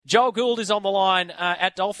Joel Gould is on the line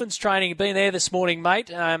at Dolphins training. Been there this morning,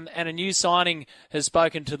 mate, and a new signing has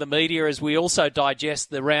spoken to the media as we also digest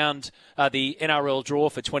the NRL draw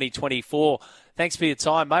for 2024. Thanks for your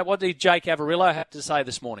time, mate. What did Jake Averillo have to say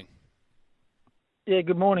this morning? Yeah,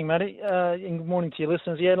 good morning, Matty, and good morning to your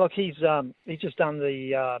listeners. Yeah, look, he's just done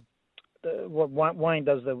what Wayne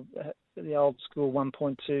does, the old school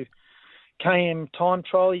 1.2 km time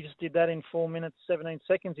trial. He just did that in 4 minutes 17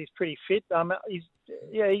 seconds. He's pretty fit. He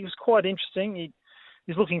was quite interesting.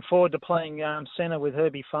 He's looking forward to playing centre with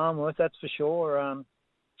Herbie Farnworth, that's for sure.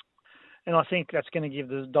 And I think that's going to give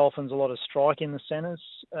the Dolphins a lot of strike in the centres.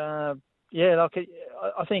 I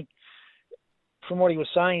think from what he was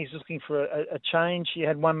saying, he's looking for a change. He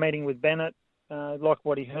had one meeting with Bennett, liked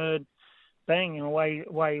what he heard, bang, and away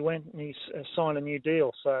he went, and he's signed a new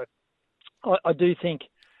deal. So I do think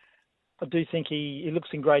he looks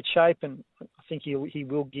in great shape, and I think he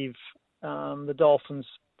will give the Dolphins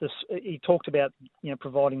this. He talked about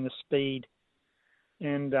providing the speed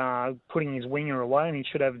and putting his winger away, and he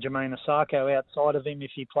should have Jermaine Osako outside of him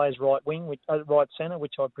if he plays right wing, right centre,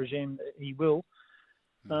 which I presume he will.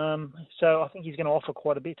 So I think he's going to offer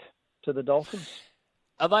quite a bit to the Dolphins.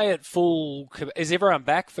 Are they at full? Is everyone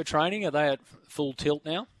back for training? Are they at full tilt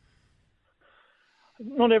now?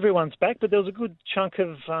 Not everyone's back, but there was a good chunk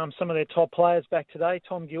of some of their top players back today.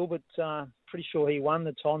 Tom Gilbert, pretty sure he won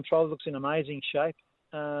the time trial. Looks in amazing shape.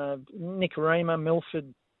 Nick Arima,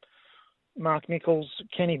 Milford, Mark Nichols,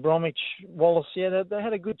 Kenny Bromwich, Wallace. Yeah, they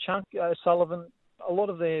had a good chunk. Sullivan, a lot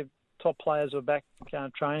of their top players were back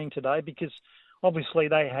training today because obviously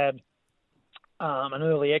they had an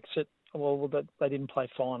early exit. Well, they didn't play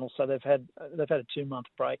finals, so they've had a 2-month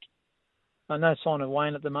break. No sign of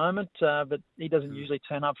Wayne at the moment, but he doesn't usually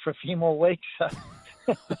turn up for a few more weeks.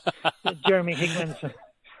 So. Jeremy Hickman's,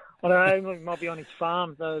 I don't know, he might be on his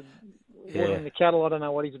farm, watering the cattle. I don't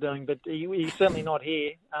know what he's doing, but he's certainly not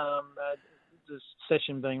here. The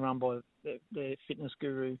session being run by their fitness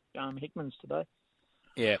guru, Hickman's today.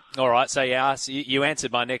 Yeah. All right. So you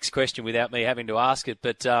answered my next question without me having to ask it,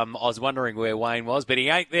 but I was wondering where Wayne was, but he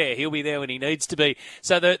ain't there. He'll be there when he needs to be.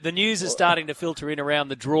 So the news is starting to filter in around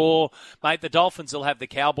the draw. Mate, the Dolphins will have the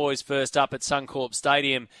Cowboys first up at Suncorp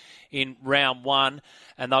Stadium in round 1,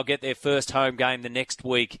 and they'll get their first home game the next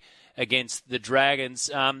week against the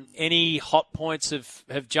Dragons. Any hot points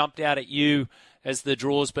have jumped out at you as the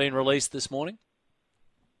draw's been released this morning?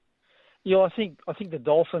 Yeah, I think the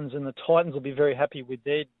Dolphins and the Titans will be very happy with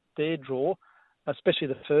their draw, especially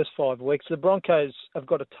the first 5 weeks. The Broncos have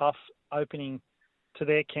got a tough opening to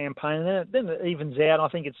their campaign, and then it evens out. I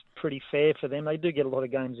think it's pretty fair for them. They do get a lot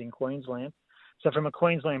of games in Queensland. So from a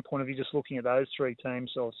Queensland point of view, just looking at those 3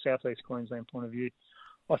 teams, or Southeast Queensland point of view,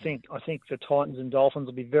 I think the Titans and Dolphins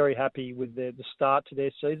will be very happy with the start to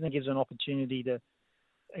their season. It gives an opportunity to,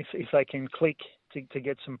 if they can click, to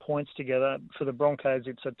get some points together. For the Broncos,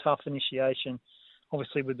 it's a tough initiation,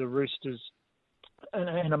 obviously with the Roosters,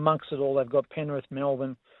 and amongst it all, they've got Penrith,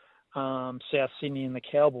 Melbourne, South Sydney, and the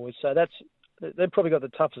Cowboys. So they've probably got the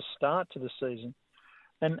toughest start to the season.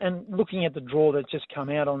 And looking at the draw that's just come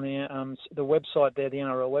out on the website there, the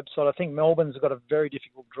NRL website, I think Melbourne's got a very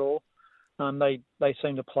difficult draw. They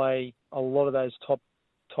seem to play a lot of those top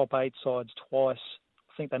 8 sides twice.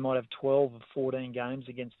 I think they might have 12 or 14 games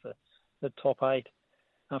against the top 8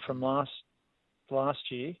 from last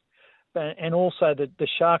year. And also the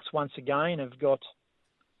Sharks once again have got,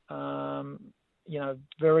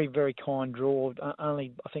 very, very kind draw.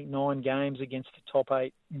 Only, I think, 9 games against the top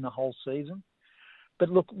 8 in the whole season. But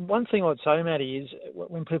look, one thing I'd say, Matty, is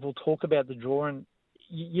when people talk about the draw, and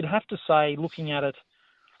you'd have to say, looking at it,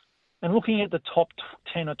 and looking at the top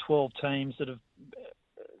 10 or 12 teams that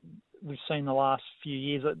we've seen the last few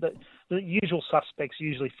years, the usual suspects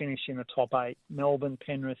usually finish in the top 8. Melbourne,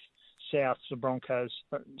 Penrith, South, the Broncos.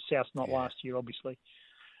 South not last year, obviously.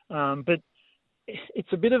 But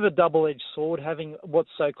it's a bit of a double-edged sword having what's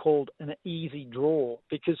so-called an easy draw,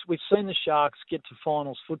 because we've seen the Sharks get to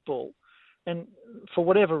finals football, and for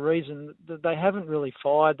whatever reason, they haven't really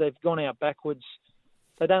fired. They've gone out backwards.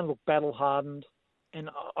 They don't look battle-hardened. And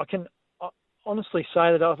I can honestly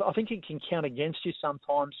say that I think it can count against you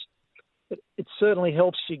sometimes. It certainly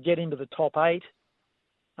helps you get into the top 8.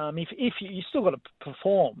 If you still got to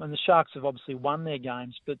perform, and the Sharks have obviously won their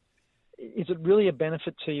games, but is it really a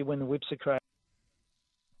benefit to you when the whips are cracked?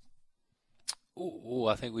 Oh,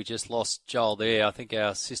 I think we just lost Joel there. I think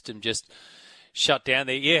our system just shut down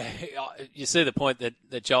there. Yeah, you see the point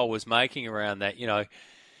that Joel was making around that,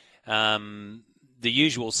 the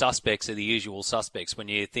usual suspects are the usual suspects when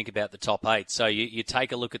you think about the top 8. So you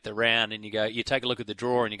take a look at the round and you take a look at the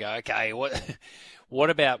draw and you go, okay, what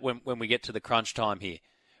about when we get to the crunch time here?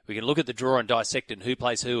 We can look at the draw and dissect and who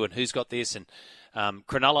plays who and who's got this. And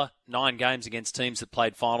Cronulla, 9 games against teams that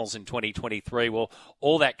played finals in 2023. Well,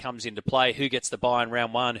 all that comes into play. Who gets the bye in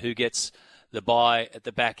round 1? Who gets the bye at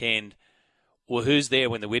the back end? Well, who's there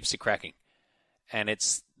when the whips are cracking? And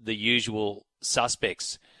it's the usual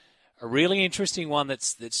suspects. A really interesting one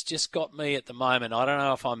that's just got me at the moment. I don't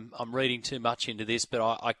know if I'm reading too much into this, but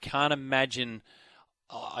I can't imagine.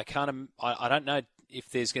 I don't know if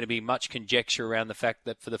there's going to be much conjecture around the fact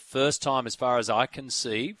that for the first time, as far as I can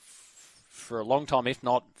see, for a long time, if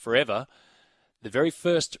not forever, the very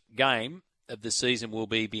first game of the season will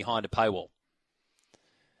be behind a paywall.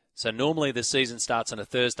 So normally the season starts on a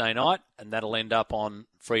Thursday night, and that'll end up on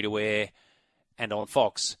free-to-air and on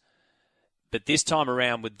Fox. But this time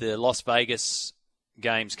around, with the Las Vegas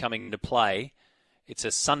games coming into play, it's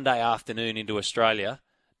a Sunday afternoon into Australia,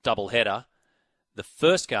 double-header. The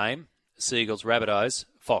first game, Seagulls, Rabbitohs,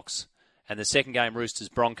 Fox. And the second game, Roosters,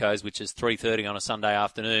 Broncos, which is 3:30 on a Sunday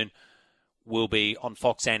afternoon, will be on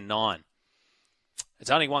Fox and 9.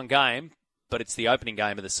 It's only one game, but it's the opening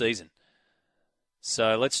game of the season.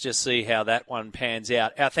 So let's just see how that one pans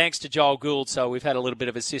out. Our thanks to Joel Gould. So we've had a little bit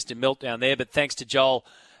of a system meltdown there, but thanks to Joel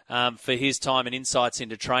for his time and insights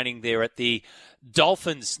into training there at the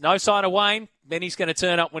Dolphins. No sign of Wayne. Then he's going to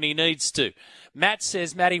turn up when he needs to. Matt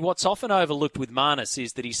says, Matty, what's often overlooked with Marnus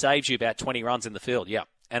is that he saves you about 20 runs in the field. Yeah,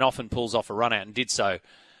 and often pulls off a run out and did so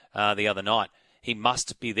the other night. He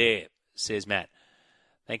must be there, says Matt.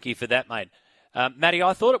 Thank you for that, mate. Matty,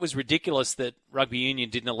 I thought it was ridiculous that Rugby Union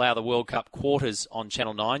didn't allow the World Cup quarters on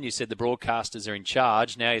Channel 9. You said the broadcasters are in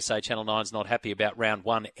charge. Now you say Channel 9's not happy about round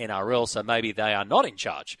 1 NRL, so maybe they are not in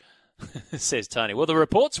charge, says Tony. Well, the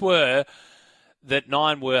reports were that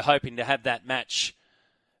 9 were hoping to have that match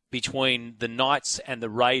between the Knights and the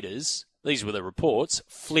Raiders. These were the reports,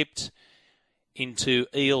 flipped into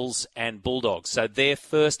Eels and Bulldogs. So their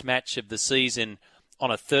first match of the season on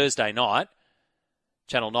a Thursday night,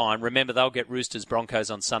 Channel 9. Remember, they'll get Roosters Broncos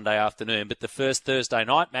on Sunday afternoon, but the first Thursday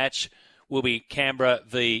night match will be Canberra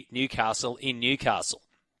v Newcastle in Newcastle.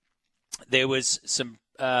 There was some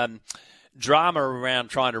drama around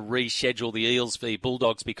trying to reschedule the Eels v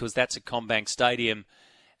Bulldogs because that's at CommBank Stadium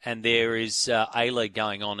and there is A-League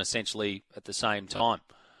going on essentially at the same time.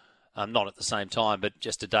 Not at the same time, but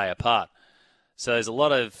just a day apart. So there's a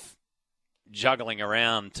lot of juggling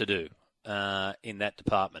around to do in that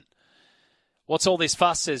department. What's all this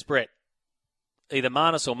fuss, says Brett? Either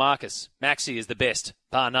Marnus or Marcus. Maxi is the best,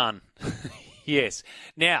 bar none. Yes.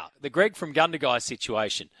 Now, the Greg from Gundagai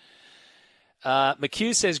situation.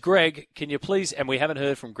 McHugh says, Greg, can you please, and we haven't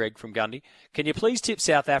heard from Greg from Gundy, can you please tip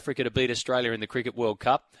South Africa to beat Australia in the Cricket World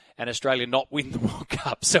Cup and Australia not win the World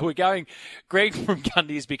Cup? So we're going, Greg from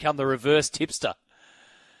Gundy has become the reverse tipster.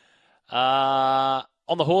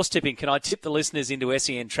 On the horse tipping, can I tip the listeners into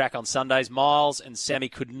SEN Track on Sundays? Miles and Sammy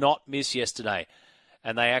could not miss yesterday,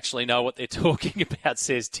 and they actually know what they're talking about,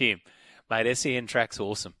 says Tim. Mate, SEN Track's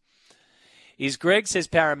awesome. Is Greg, says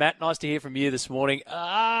Paramat, nice to hear from you this morning.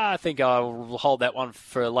 I think I'll hold that one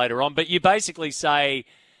for later on. But you basically say,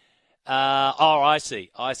 I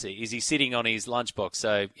see. Is he sitting on his lunchbox?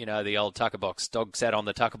 So, you know, the old tucker box. Dog sat on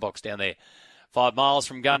the tucker box down there. 5 miles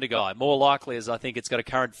from Gundagai. More likely, as I think it's got a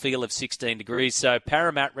current feel of 16 degrees. So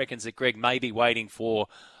Paramat reckons that Greg may be waiting for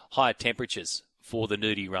higher temperatures for the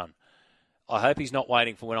nudie run. I hope he's not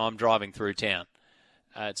waiting for when I'm driving through town.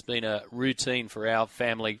 It's been a routine for our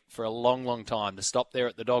family for a long, long time to stop there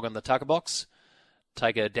at the dog on the tucker box,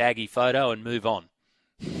 take a daggy photo and move on.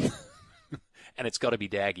 And it's got to be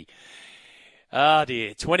daggy. Ah,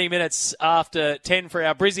 dear. 20 minutes after 10 for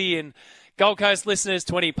our Brizzy and Gold Coast listeners,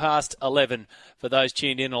 20 past 11 for those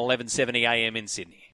tuned in on 11:70 a.m. in Sydney.